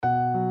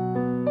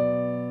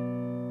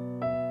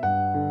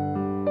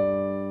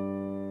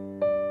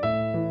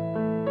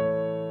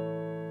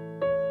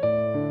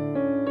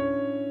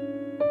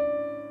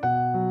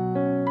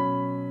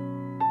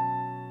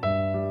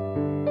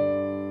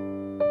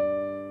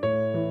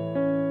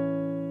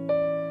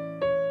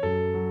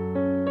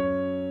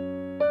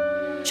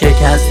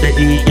شکست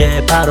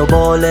دیگه پر و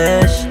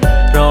بالش،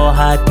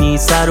 راحت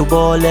نیست سر و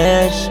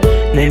بالش،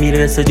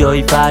 نمیرسه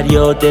جایی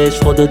فریادش،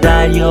 خدا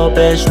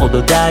دریابش، خدا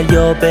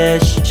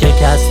دریابش.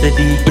 شکست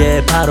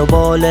دیگه پر و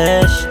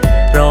بالش،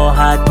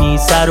 راحت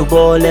نیست سر و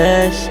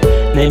بالش،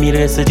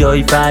 نمیرسه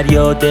جایی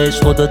فریادش،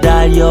 خدا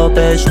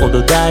دریابش،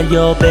 خدا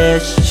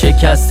دریابش.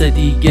 شکست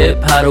دیگه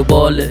پر و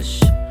بالش،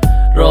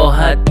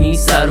 راحت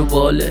نیست سر و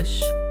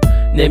بالش،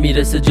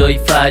 نمیرسه جایی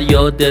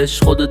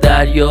فریادش، خدا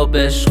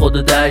دریابش،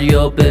 خدا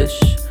دریابش.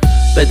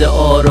 بده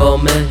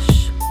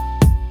آرامش،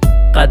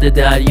 قد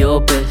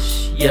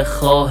دریابش، یه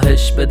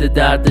خواهش بده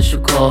دردش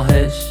و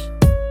کاهش،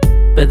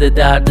 بده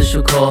دردش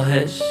و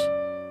کاهش.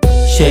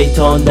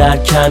 شیطان در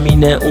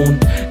کمین اون،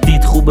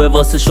 دید خوبه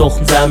واسه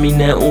شخم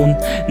زمین اون،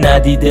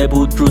 ندیده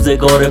بود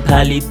روزگار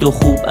پلید و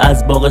خوب،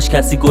 از باغش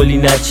کسی گلی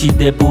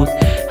نچیده بود.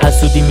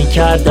 حسودی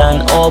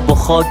میکردن آب و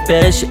خاک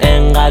بهش،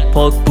 انقدر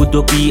پاک بود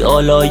و بی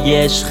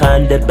آلایش،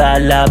 خنده بر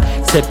لب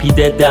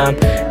سپیده دم،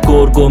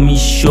 گرگو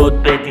میشد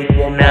به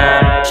دیده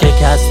نم.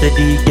 شکست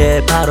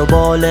دیگه پر و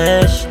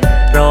بالش،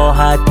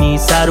 راحت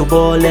نیست سر و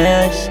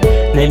بالش،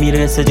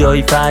 نمیرسه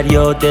جایی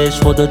فریادش،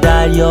 خدا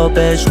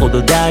دریابش، خدا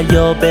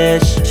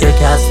دریابش.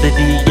 شکست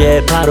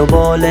دیگه پر و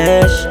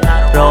بالش،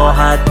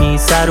 راحت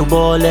نیست سر و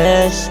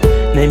بالش،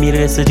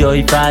 نمیرسه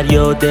جایی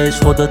فریادش،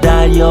 خدا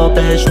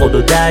دریابش،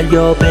 خدا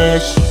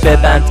دریابش. به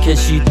بند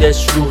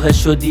کشیدش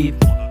روحشو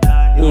دید،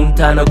 اون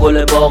تنها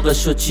گل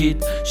باغشو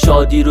چید،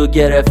 شادی رو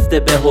گرفته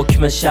به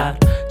حکم شهر،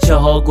 چه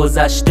ها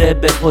گذشته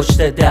به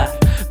پشت در،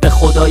 به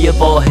خدای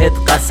واحد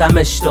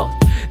قسمش داد،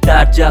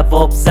 در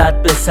جواب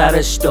زد به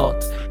سرش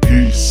داد.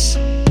 هیس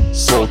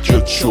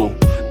ساکت شو،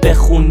 به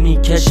خون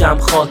میکشم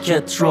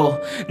خاکت رو،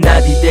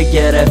 ندیده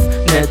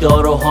گرفت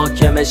ندا رو،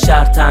 حاکم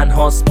شهر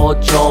تنهاست با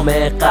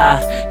جامعه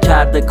قهر،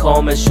 کرده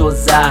کامشو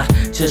زهر،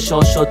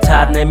 چشاشو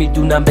تر،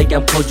 نمیدونم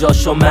بگم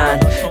کجاشو من.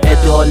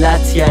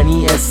 عدالت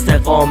یعنی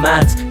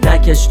استقامت،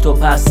 نکش تو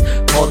پس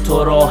با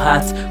تو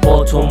راحت،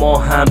 با تو ما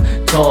هم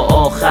تا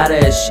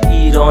آخرش،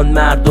 ایران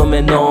مردم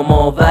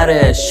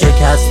نامآورش.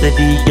 شکست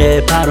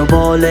دیگه پر و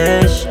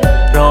بالش،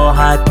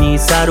 راحت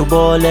نیست سر و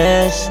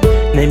بالش،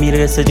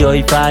 نمیرسه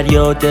جایی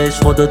فریادش،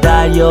 خدا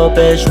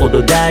دریابش،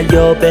 خدا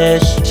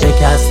دریابش.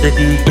 شکست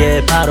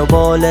دیگه پر و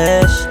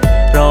بالش،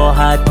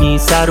 راحت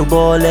نیست سر و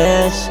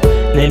بالش،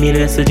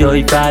 نمیرسه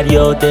جایی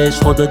فریادش،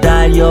 خدا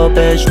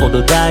دریابش،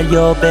 خدا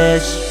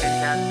دریابش.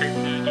 شکست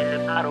دیگه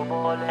پر و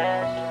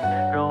بالش،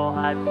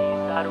 راحت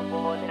نیست سر و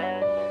بالش،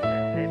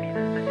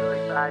 نمیرسه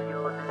جایی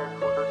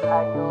فریادش، خدا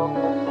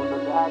دریابش، خدا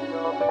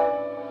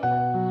دریابش.